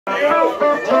Alright,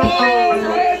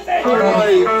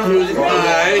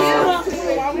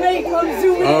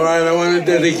 I want to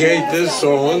dedicate this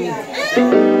song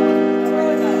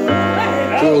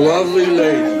to a lovely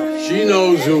lady. She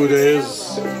knows who it is.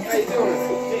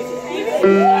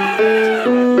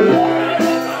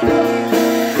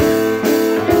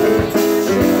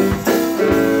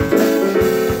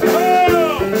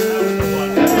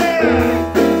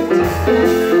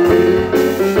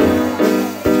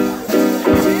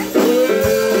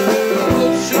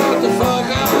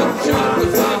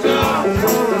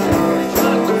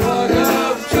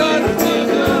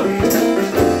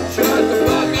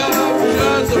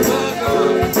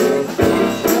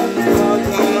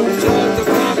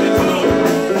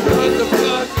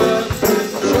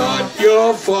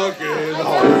 Fucking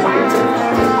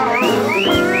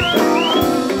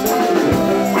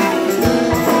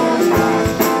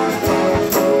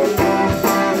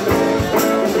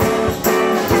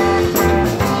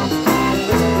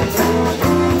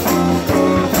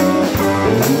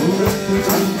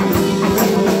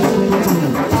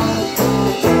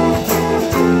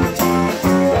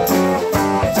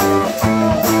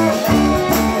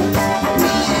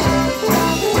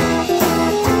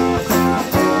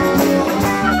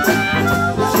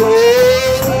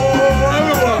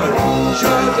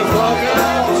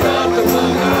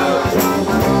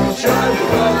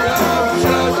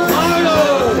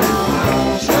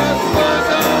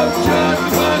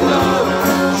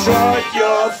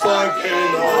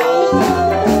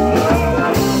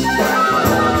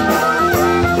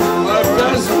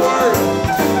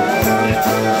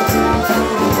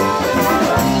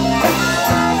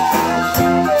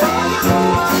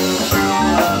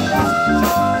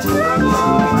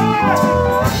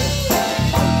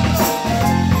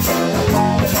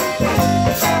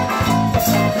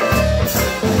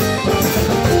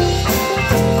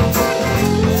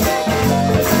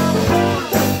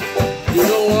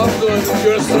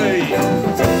just say, you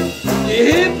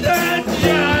hit that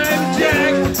jive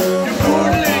jack, you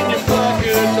put it in your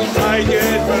pocket till I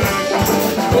get back.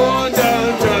 Going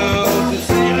downtown to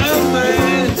see a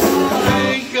man,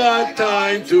 ain't got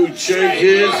time to check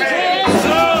his head.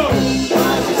 So,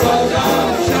 shut the fuck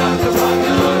up, shut the fuck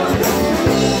up,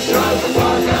 shut the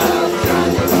fuck up, shut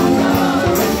the fuck up,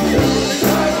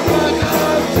 shut the fuck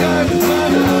up, shut the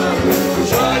fuck up,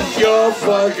 shut your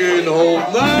fucking hole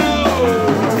now.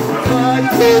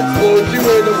 Put you in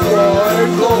the fly,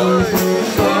 Lord.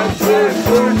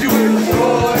 Put you in the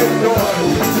fly, Lord.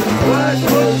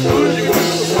 Put you in the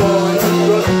fly,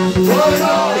 Lord. Fly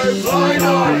on, fly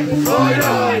on, fly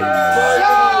on.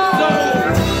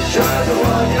 Shut the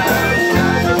fuck up,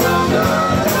 shut the fuck up.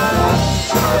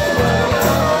 Shut the fuck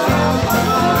up.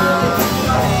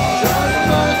 Shut the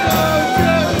fuck up,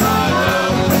 shut the fuck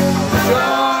up.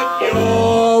 Shut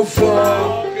your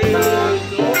fucking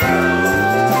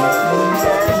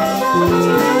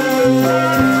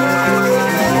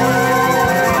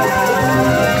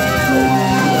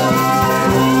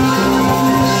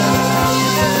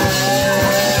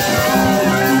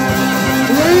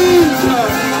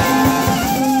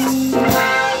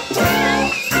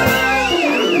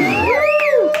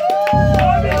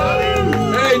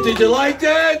Did you like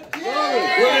that?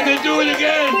 We're going to do it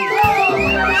again.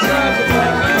 Shut the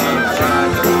fuck up. Shut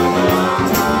the fuck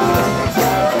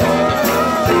up.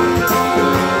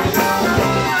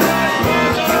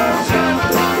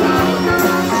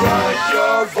 Shut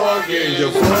your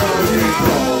fucking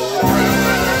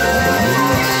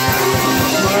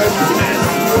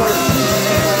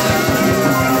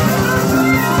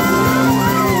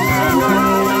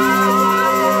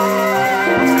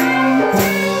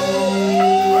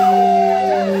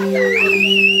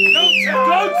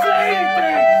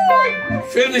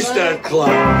finish that clock.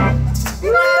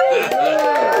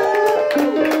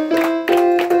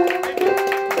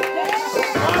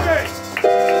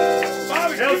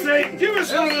 Bobby, Kelsey, give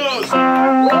us one of those.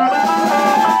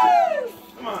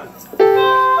 Come on.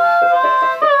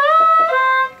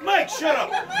 Mike, shut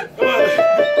up. Come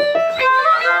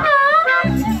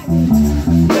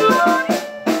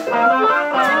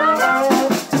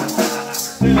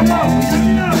on.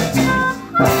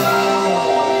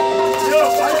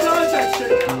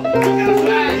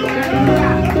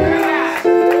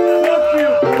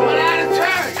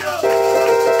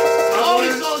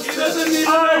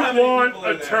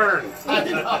 A turn.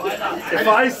 If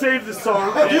I save the song,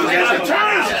 you got a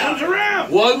turn. It comes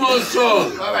around. One more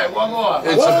song. All right, one more.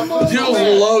 It's a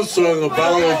beautiful love song, a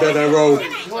ballad that I wrote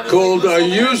called "I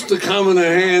Used to Come in a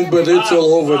Hand, but It's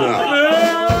All Over Now."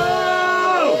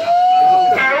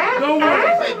 No! Don't worry.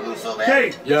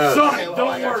 Okay, Yeah. son,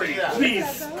 don't worry,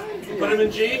 please. Put him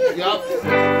in G? Yep.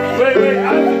 Wait,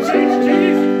 I have to change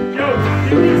keys? Yo,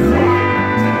 give me a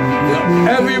song.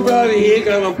 Everybody here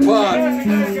got a part.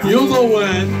 You know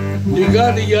when. You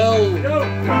got to yell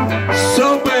so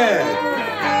bad.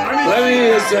 Let me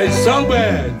hear you say so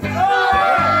bad.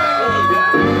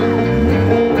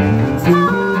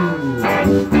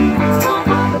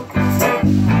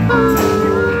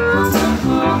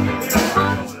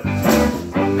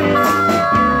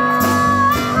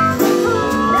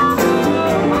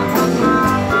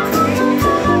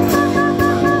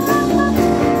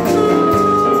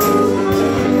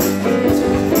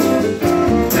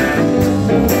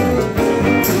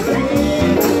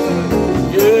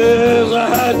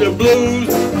 The blues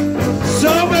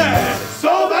so bad,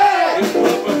 so bad. It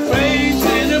put my face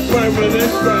in a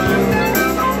permanent crime.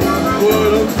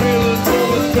 What I'm feeling so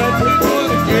respectful for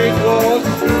the cakewalk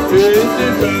in the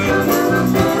town.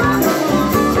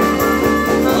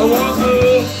 I woke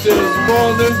up this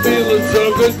morning feeling so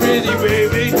good, pretty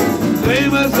baby. Lay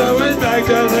myself back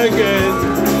down again.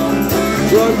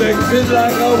 Drug back fit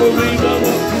like over me,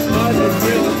 mama. I'm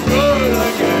feeling good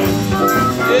again.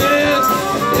 Yes,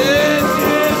 yes,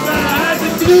 yes.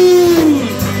 Blues,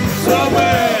 so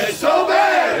bad, so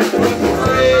bad. Put my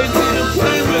face in a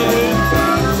permanent.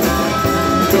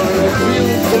 But I'm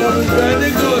feeling something bad.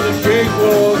 They're gonna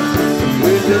cakewalk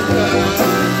with the town.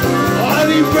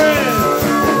 Party friends.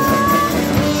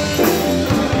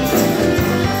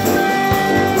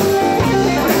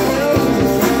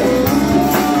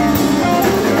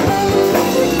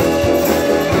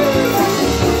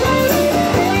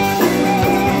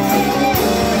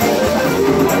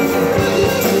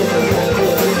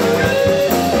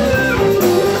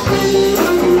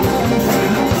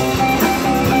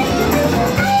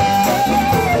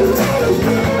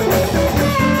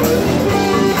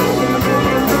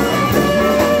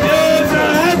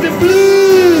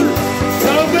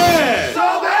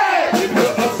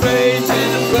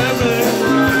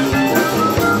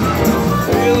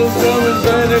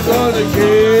 On the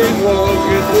cakewalk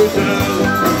in the town.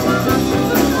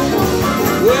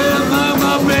 Well,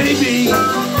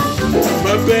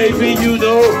 my baby, you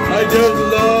know I just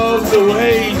love the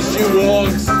way she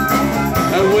walks.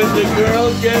 And when the girl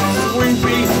gets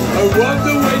sleepy, I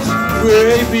wonder which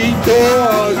baby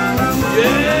talks.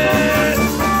 Yes,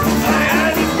 I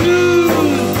had the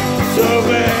blues so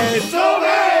bad, so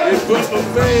bad. It put my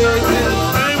face in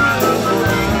the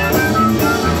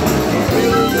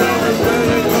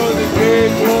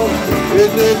in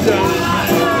the town.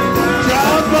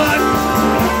 Jump on!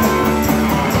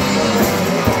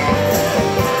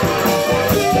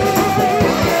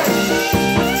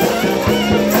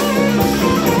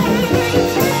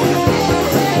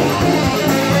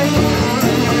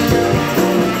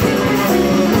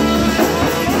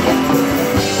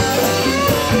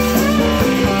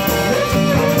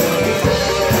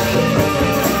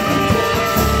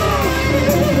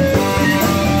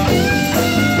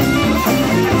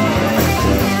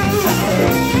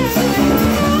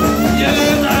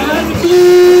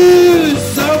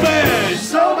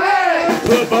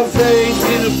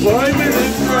 Employment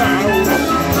and crowd,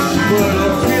 but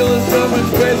I'm feeling something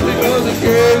special because the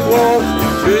cakewalk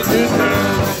into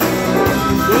town.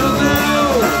 Well now,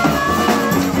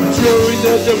 during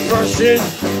the Depression,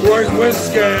 work was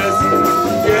scarce,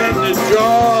 and the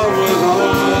job was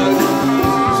hard.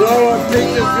 So I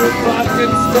picked a few pockets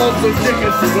and stole some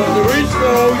chickens from the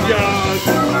Richmond yard.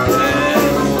 And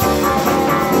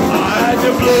I had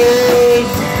the blues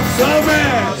so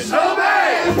bad, so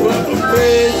bad. Put my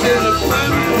face in the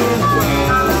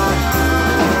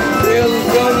feeling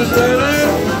something better,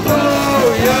 oh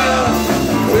yeah.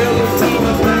 Feeling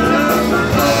something better,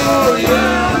 oh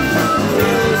yeah.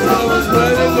 Feeling something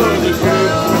better, gonna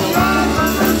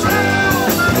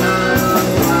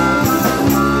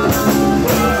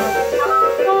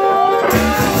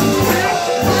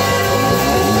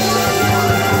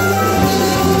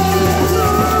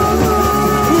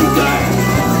Who's that?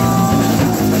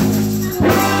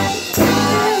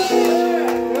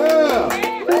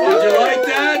 Did you like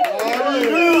that?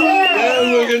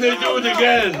 We're gonna do it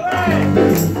again.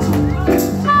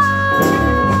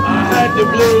 I had the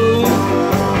blues.